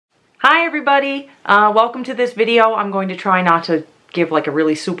Hi everybody, welcome to this video. I'm going to try not to give like a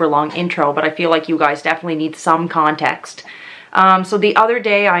really super long intro, but I feel like you guys definitely need some context. So the other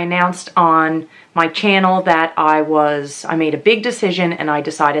day I announced on my channel that I made a big decision and I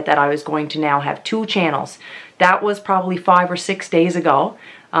decided that I was going to now have 2 channels. That was probably 5 or 6 days ago.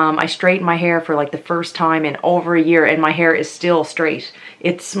 I straightened my hair for like the first time in over a year and my hair is still straight.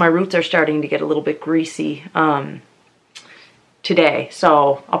 My roots are starting to get a little bit greasy today,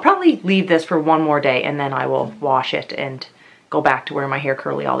 so I'll probably leave this for one more day and then I will wash it and go back to wear my hair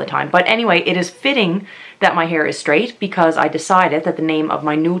curly all the time. But anyway, it is fitting that my hair is straight because I decided that the name of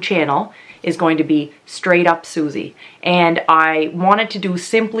my new channel is going to be Straight Up Susie. And I wanted to do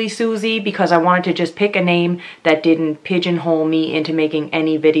Simply Susie because I wanted to just pick a name that didn't pigeonhole me into making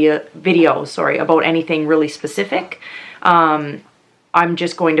any videos about anything really specific. I'm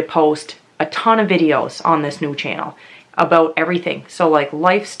just going to post a ton of videos on this new channel about everything. So like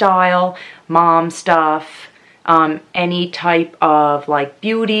lifestyle, mom stuff, any type of like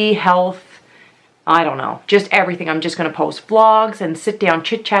beauty, health, I don't know, just everything. I'm just going to post vlogs and sit down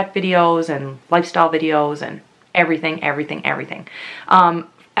chit chat videos and lifestyle videos and everything.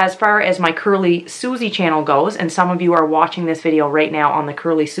 As far as my Curly Susie channel goes, and some of you are watching this video right now on the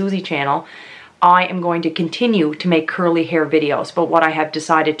Curly Susie channel, I am going to continue to make curly hair videos, but what I have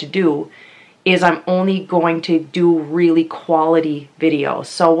decided to do is I'm only going to do really quality videos.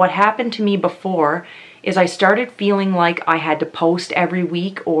 So what happened to me before is I started feeling like I had to post every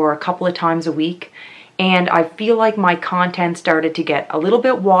week or a couple of times a week, and I feel like my content started to get a little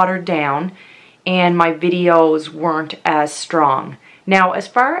bit watered down and my videos weren't as strong. Now, as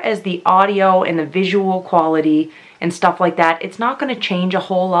far as the audio and the visual quality and stuff like that, it's not going to change a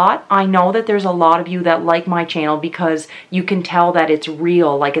whole lot. I know that there's a lot of you that like my channel because you can tell that it's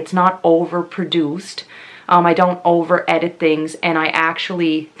real, like it's not overproduced. I don't over edit things, and I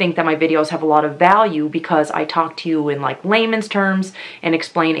actually think that my videos have a lot of value because I talk to you in like layman's terms and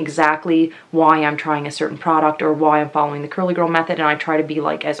explain exactly why I'm trying a certain product or why I'm following the Curly Girl method, and I try to be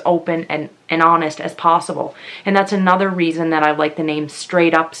like as open and honest as possible. And that's another reason that I like the name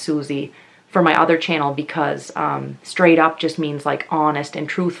Straight Up Susie for my other channel, because straight up just means like honest and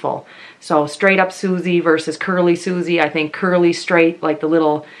truthful. So Straight Up Susie versus Curly Susie. I think curly straight, like the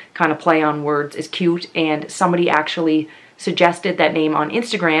little kind of play on words, is cute, and somebody actually suggested that name on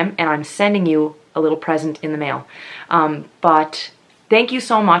Instagram, and I'm sending you a little present in the mail. But thank you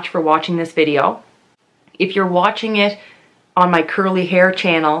so much for watching this video. If you're watching it on my curly hair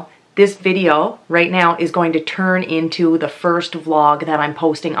channel, this video right now is going to turn into the first vlog that I'm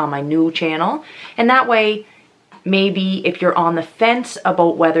posting on my new channel. And that way, maybe if you're on the fence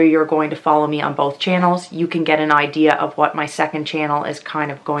about whether you're going to follow me on both channels, you can get an idea of what my second channel is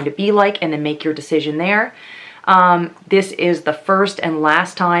kind of going to be like and then make your decision there. This is the first and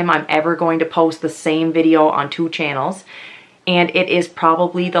last time I'm ever going to post the same video on 2 channels. And it is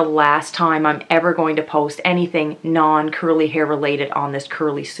probably the last time I'm ever going to post anything non-curly hair related on this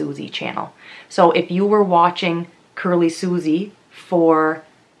Curly Susie channel. So if you were watching Curly Susie for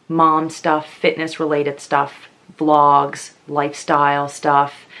mom stuff, fitness related stuff, vlogs, lifestyle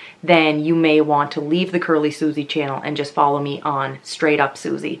stuff, then you may want to leave the Curly Susie channel and just follow me on Straight Up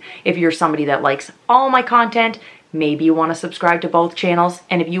Susie. If you're somebody that likes all my content, maybe you want to subscribe to both channels.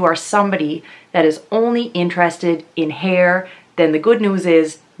 And if you are somebody that is only interested in hair, then the good news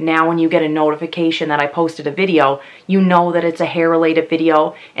is now when you get a notification that I posted a video, you know that it's a hair-related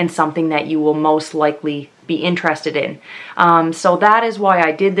video and something that you will most likely be interested in. So that is why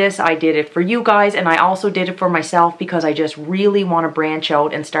I did this. I did it for you guys, and I also did it for myself because I just really want to branch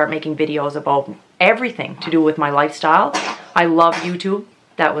out and start making videos about everything to do with my lifestyle. I love YouTube.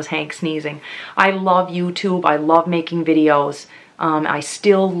 That was Hank sneezing. I love YouTube. I love making videos. I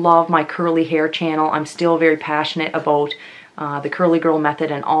still love my curly hair channel. I'm still very passionate about the Curly Girl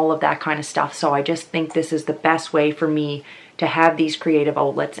method and all of that kind of stuff. So I just think this is the best way for me to have these creative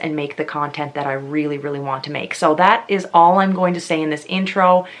outlets and make the content that I really, really want to make. So that is all I'm going to say in this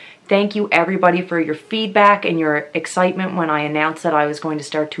intro. Thank you everybody for your feedback and your excitement when I announced that I was going to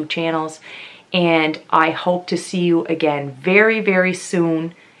start 2 channels. And I hope to see you again very, very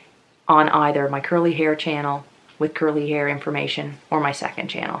soon on either my curly hair channel with curly hair information or my second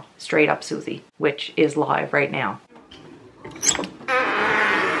channel, Straight Up Susie, which is live right now.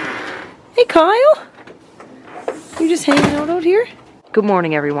 Hey Kyle, you just hanging out here? Good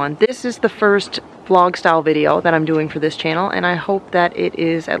morning everyone. This is the first vlog style video that I'm doing for this channel, and I hope that it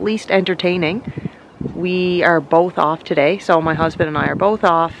is at least entertaining. We are both off today, so my husband and I are both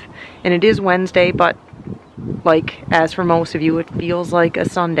off, and it is Wednesday, but like, as for most of you, it feels like a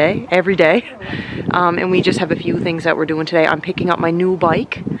Sunday every day. And we just have a few things that we're doing today. I'm picking up my new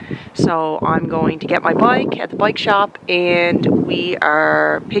bike. So I'm going to get my bike at the bike shop, and we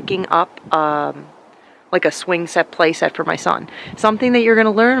are picking up like a swing set play set for my son. Something that you're going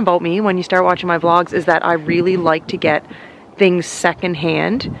to learn about me when you start watching my vlogs is that I really like to get things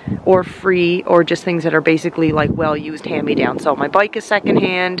secondhand or free, or just things that are basically like well-used hand-me-down. So my bike is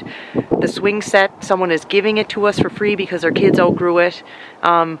secondhand. The swing set, someone is giving it to us for free because their kids outgrew it.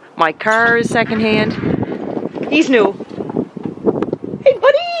 My car is secondhand. He's new. Hey,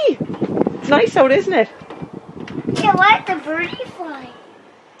 buddy! It's nice out, isn't it? Yeah, where's the birdie fly?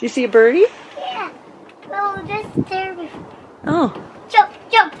 Do you see a birdie? Yeah. Oh, just there before. Oh. Jump,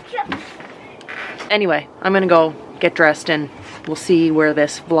 jump, jump. Anyway, I'm gonna go get dressed and we'll see where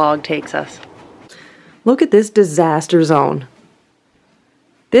this vlog takes us. Look at this disaster zone.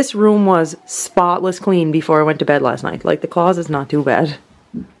 This room was spotless clean before I went to bed last night. Like, the closet's not too bad.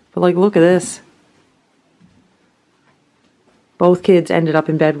 But like, look at this. Both kids ended up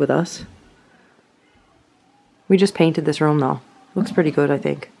in bed with us. We just painted this room though. Looks pretty good, I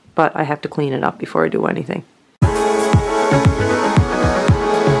think. But I have to clean it up before I do anything.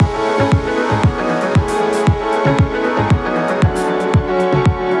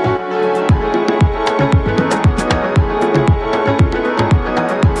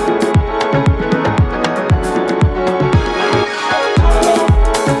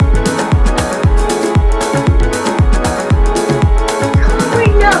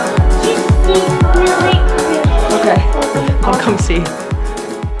 Come see.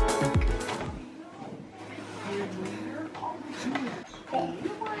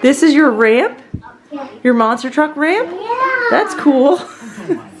 This is your ramp? Yeah. Your monster truck ramp? Yeah. That's cool.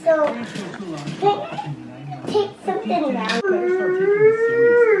 So, take something out.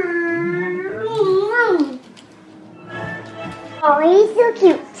 Oh, he's so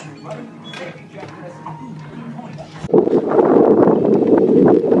cute.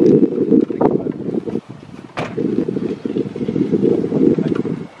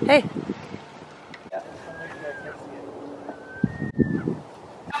 Hey.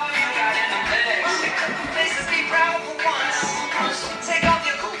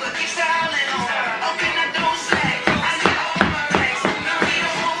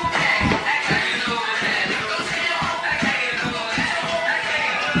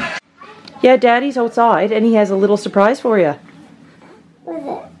 Yeah, Daddy's outside and he has a little surprise for you. What is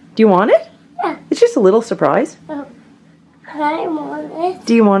it? Do you want it? Yeah. It's just a little surprise. Oh, I want it.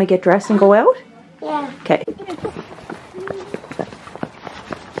 Do you want to get dressed and go out? Yeah. Okay.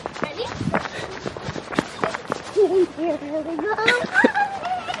 Ready? Here we go.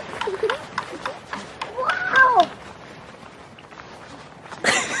 Wow!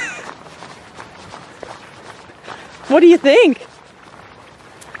 What do you think?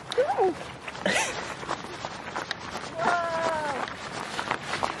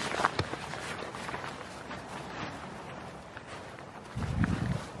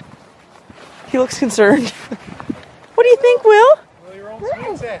 He looks concerned. What do you think, Will? Well, your own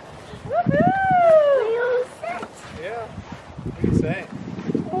swing set. Woohoo! Yeah. What do you say?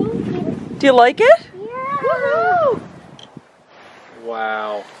 Thank you. Do you like it? Yeah. Woohoo!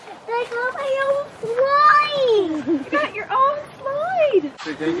 Wow. I got my own slide. You got your own slide.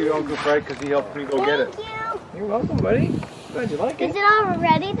 Say thank you to Uncle Fred because he helped me go get it. Thank you. You're welcome, buddy. Glad you like Is it. it all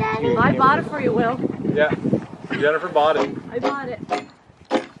ready, Daddy? I bought it for you, Will. Yeah. Jennifer bought it. I bought it.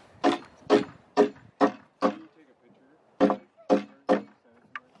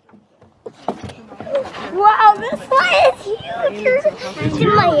 Wow, this slide is huge.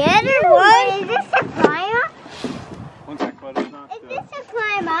 Did my head or what? Is this a climb up? One sec, bud. It's not. Is this a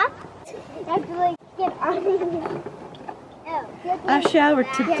climb up? I have to like get on it. Oh, I showered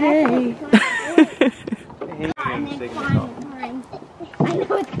today. And then climb. I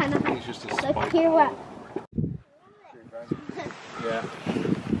know it's kind of hard. It's just a Let's spike. hear what. Yeah.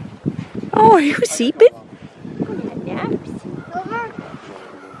 Oh, are you seeping? Yeah. Over.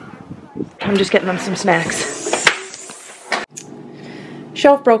 I'm just getting them some snacks.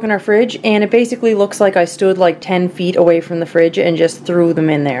 Shelf broke in our fridge, and it basically looks like I stood like 10 feet away from the fridge and just threw them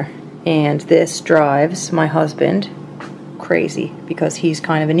in there. And this drives my husband crazy because he's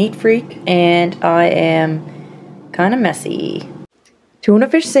kind of a neat freak and I am kind of messy. Tuna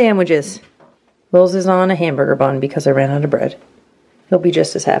fish sandwiches. Will's is on a hamburger bun because I ran out of bread. He'll be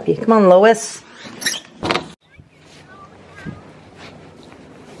just as happy. Come on, Lois.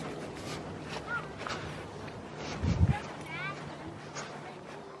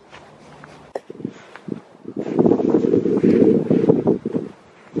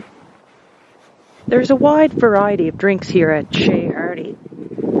 There's a wide variety of drinks here at Shea Hardy.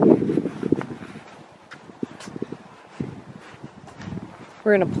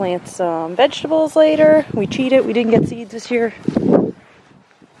 We're gonna plant some vegetables later. We cheated, we didn't get seeds this year.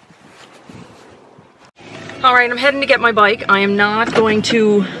 All right, I'm heading to get my bike. I am not going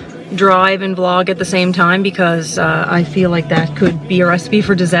to drive and vlog at the same time because I feel like that could be a recipe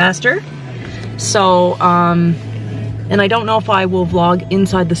for disaster. So, and I don't know if I will vlog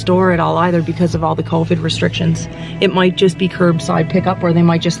inside the store at all either because of all the COVID restrictions. It might just be curbside pickup, or they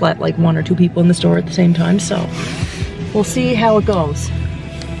might just let like 1 or 2 people in the store at the same time. So we'll see how it goes.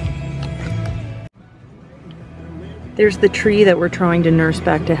 There's the tree that we're trying to nurse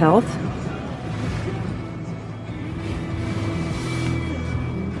back to health.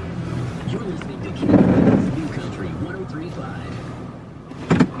 You're listening to KBS New Country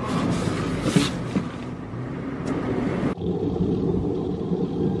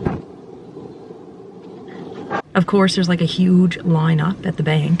 103.5. Of course, there's like a huge lineup at the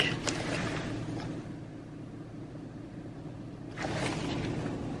bank.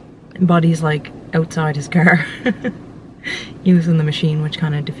 And Buddy's like outside his car using the machine, which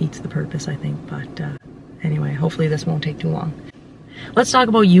kind of defeats the purpose, I think. But anyway, hopefully this won't take too long. Let's talk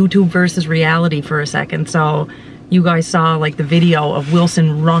about YouTube versus reality for a second. So you guys saw like the video of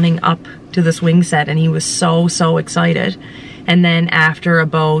Wilson running up to the swing set, and he was so excited. And then after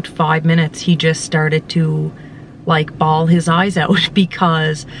about 5 minutes, he just started to like bawl his eyes out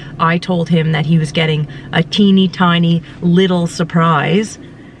because I told him that he was getting a teeny tiny little surprise,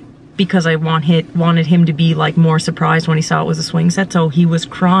 because I wanted him to be like more surprised when he saw it was a swing set. So he was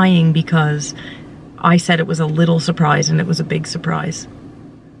crying because I said it was a little surprise and it was a big surprise.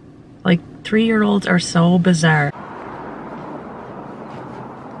 Like 3-year-olds are so bizarre.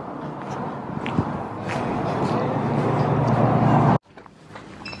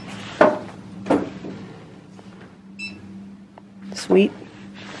 Sweet.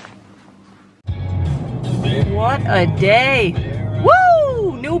 What a day.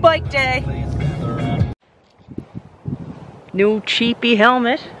 Woo! New bike day. New cheapy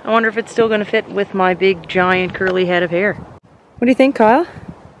helmet. I wonder if it's still gonna fit with my big giant curly head of hair. What do you think, Kyle?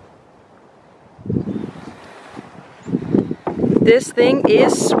 This thing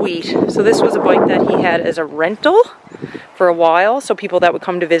is sweet. So this was a bike that he had as a rental for a while. So people that would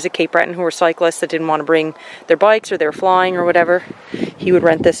come to visit Cape Breton who were cyclists that didn't want to bring their bikes or they were flying or whatever, he would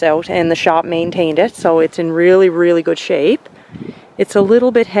rent this out, and the shop maintained it. So it's in really good shape. It's a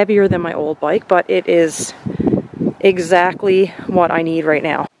little bit heavier than my old bike, but it is exactly what I need right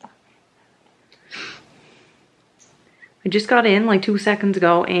now. I just got in like 2 seconds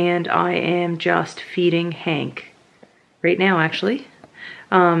ago, and I am just feeding Hank right now, actually,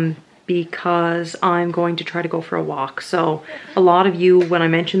 because I'm going to try to go for a walk. So a lot of you, when I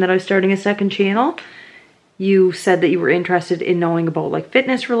mentioned that I was starting a second channel, you said that you were interested in knowing about like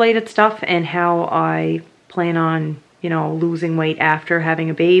fitness related stuff and how I plan on, you know, losing weight after having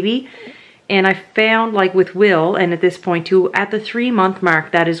a baby. And I found, like with Will, and at this point too, at the 3-month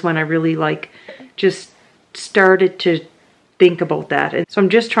mark, that is when I really like just started to think about that. And so I'm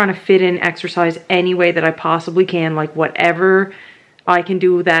just trying to fit in exercise any way that I possibly can, like whatever I can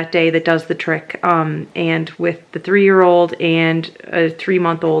do that day that does the trick. And with the 3-year-old and a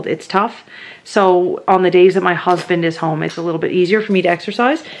 3-month-old, it's tough. So on the days that my husband is home, it's a little bit easier for me to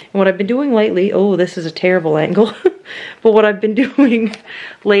exercise. And what I've been doing lately, oh, this is a terrible angle, but what I've been doing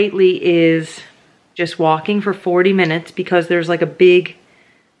lately is just walking for 40 minutes because there's like a big,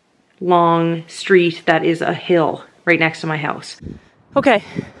 long street that is a hill right next to my house. Okay,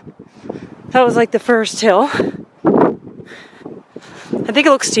 that was like the first hill. I think it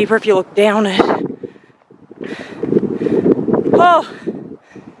looks steeper if you look down it. Oh!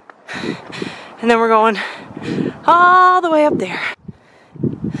 And then we're going all the way up there.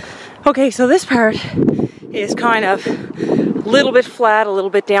 Okay, so this part is kind of a little bit flat, a little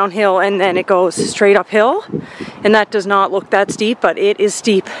bit downhill, and then it goes straight uphill. And that does not look that steep, but it is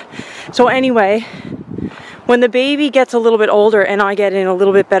steep. So anyway, when the baby gets a little bit older and I get in a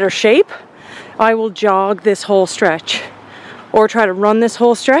little bit better shape, I will jog this whole stretch or try to run this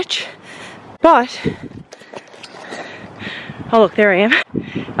whole stretch. But, oh look, there I am.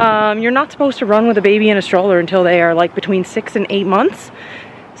 You're not supposed to run with a baby in a stroller until they are like between 6 and 8 months.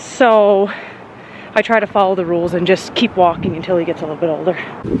 So I try to follow the rules and just keep walking until he gets a little bit older.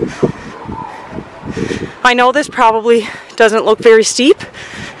 I know this probably doesn't look very steep,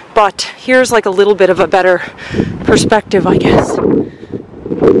 but here's like a little bit of a better perspective, I guess.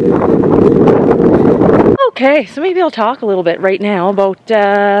 Okay, so maybe I'll talk a little bit right now about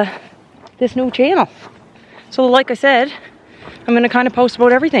this new channel. So like I said, I'm going to kind of post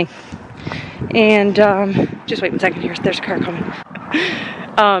about everything. And just wait 1 second here, there's a car coming.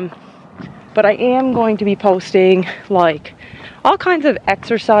 But I am going to be posting like all kinds of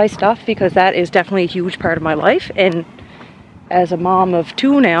exercise stuff, because that is definitely a huge part of my life. And as a mom of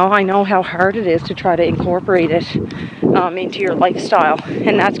 2 now, I know how hard it is to try to incorporate it into your lifestyle.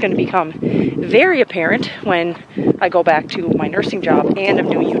 And that's going to become very apparent when I go back to my nursing job, and I'm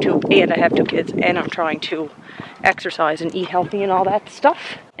doing YouTube, and I have 2 kids, and I'm trying to exercise and eat healthy and all that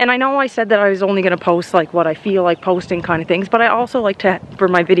stuff. And I know I said that I was only going to post like what I feel like posting kind of things, but I also like to, for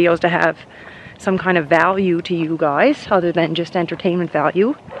my videos, to have some kind of value to you guys other than just entertainment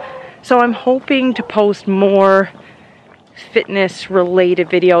value. So I'm hoping to post more fitness related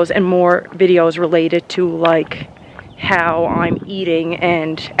videos and more videos related to like how I'm eating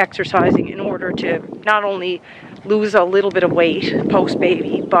and exercising in order to not only lose a little bit of weight post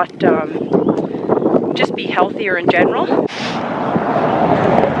baby, but just be healthier in general.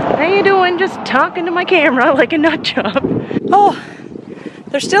 How you doing? Just talking to my camera like a nut job. Oh,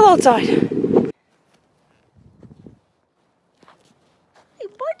 they're still outside. Hey,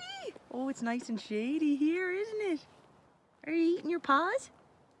 buddy. Oh, it's nice and shady here, isn't it? Are you eating your paws?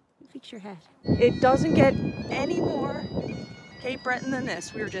 Fix your hat. It doesn't get any more Cape Breton than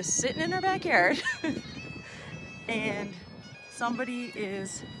this. We were just sitting in our backyard and somebody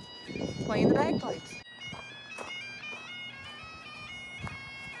is playing the bagpipes.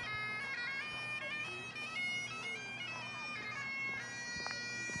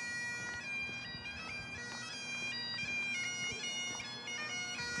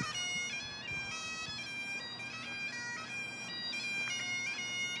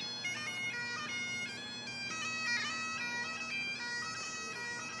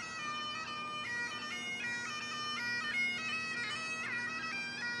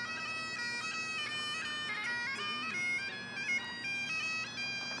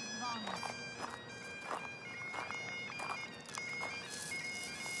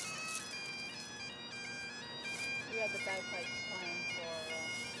 We had the bagpipes playing for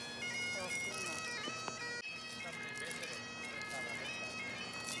Earl's funeral. Somebody visited.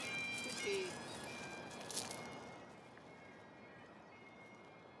 Could be.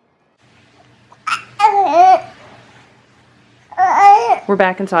 We're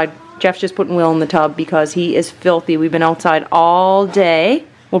back inside. Jeff's just putting Will in the tub because he is filthy. We've been outside all day.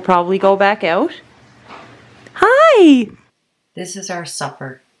 We'll probably go back out. Hi! This is our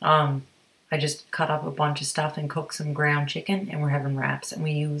supper. I just cut up a bunch of stuff and cooked some ground chicken, and we're having wraps. And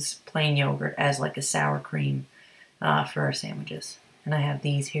we use plain yogurt as like a sour cream for our sandwiches. And I have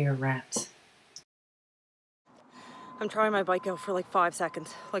these here wraps. I'm trying my bike out for like 5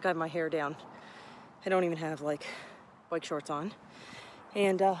 seconds. Like I have my hair down. I don't even have like bike shorts on.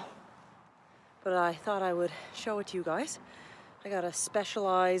 And but I thought I would show it to you guys. I got a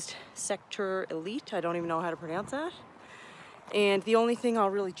Specialized Sector Elite. I don't even know how to pronounce that. And the only thing I'll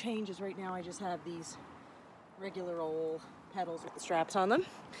really change is right now I just have these regular old pedals with the straps on them.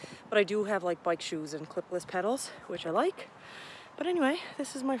 But I do have like bike shoes and clipless pedals, which I like. But anyway,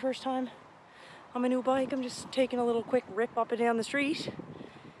 this is my first time on my new bike. I'm just taking a little quick rip up and down the street.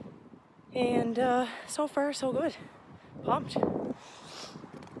 And so far, so good. Pumped.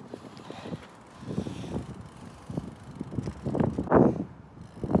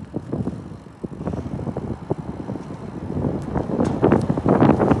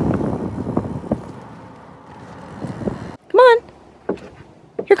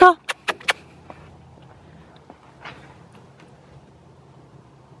 Your call.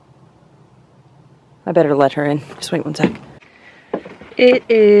 I better let her in. Just wait 1 sec. It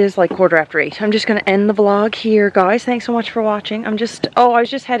is like 8:15. I'm just going to end the vlog here, guys. Thanks so much for watching. I was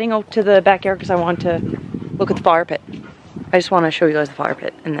just heading out to the backyard because I want to look at the fire pit. I just want to show you guys the fire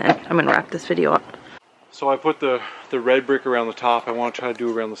pit, and then I'm going to wrap this video up. So I put the red brick around the top. I want to try to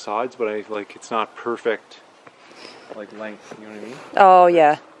do around the sides, but it's not perfect like length, you know what I mean? Oh,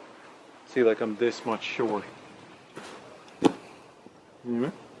 yeah. See, like I'm this much short.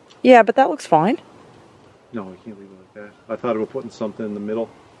 Yeah, but that looks fine. No, I can't leave it like that. I thought about putting something in the middle.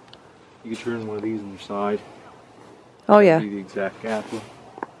 You could turn one of these on your side. Oh, yeah. Be the exact gap.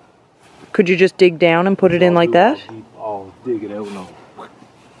 Could you just dig down and put it in like that? I'll dig it out and I'll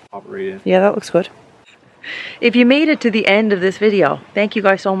pop it right in. Yeah, that looks good. If you made it to the end of this video, thank you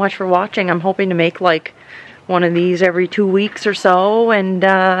guys so much for watching. I'm hoping to make like one of these every 2 weeks or so, and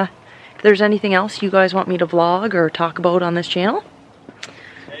if there's anything else you guys want me to vlog or talk about on this channel,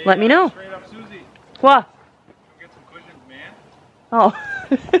 let me know. Straight up, Susie. What? Go get some cushions, man. Oh.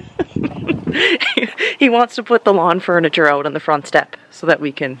 He wants to put the lawn furniture out on the front step so that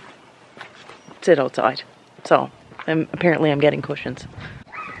we can sit outside. So, apparently I'm getting cushions.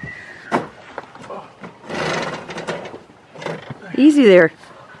 Easy there.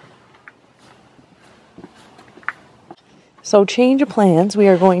 So change of plans. We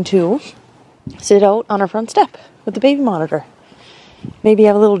are going to sit out on our front step with the baby monitor. Maybe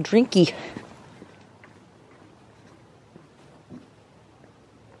have a little drinky.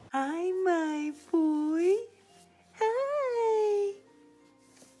 Hi, my boy. Hi.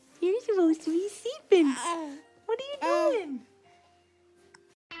 You're supposed to be sleeping. What are you doing?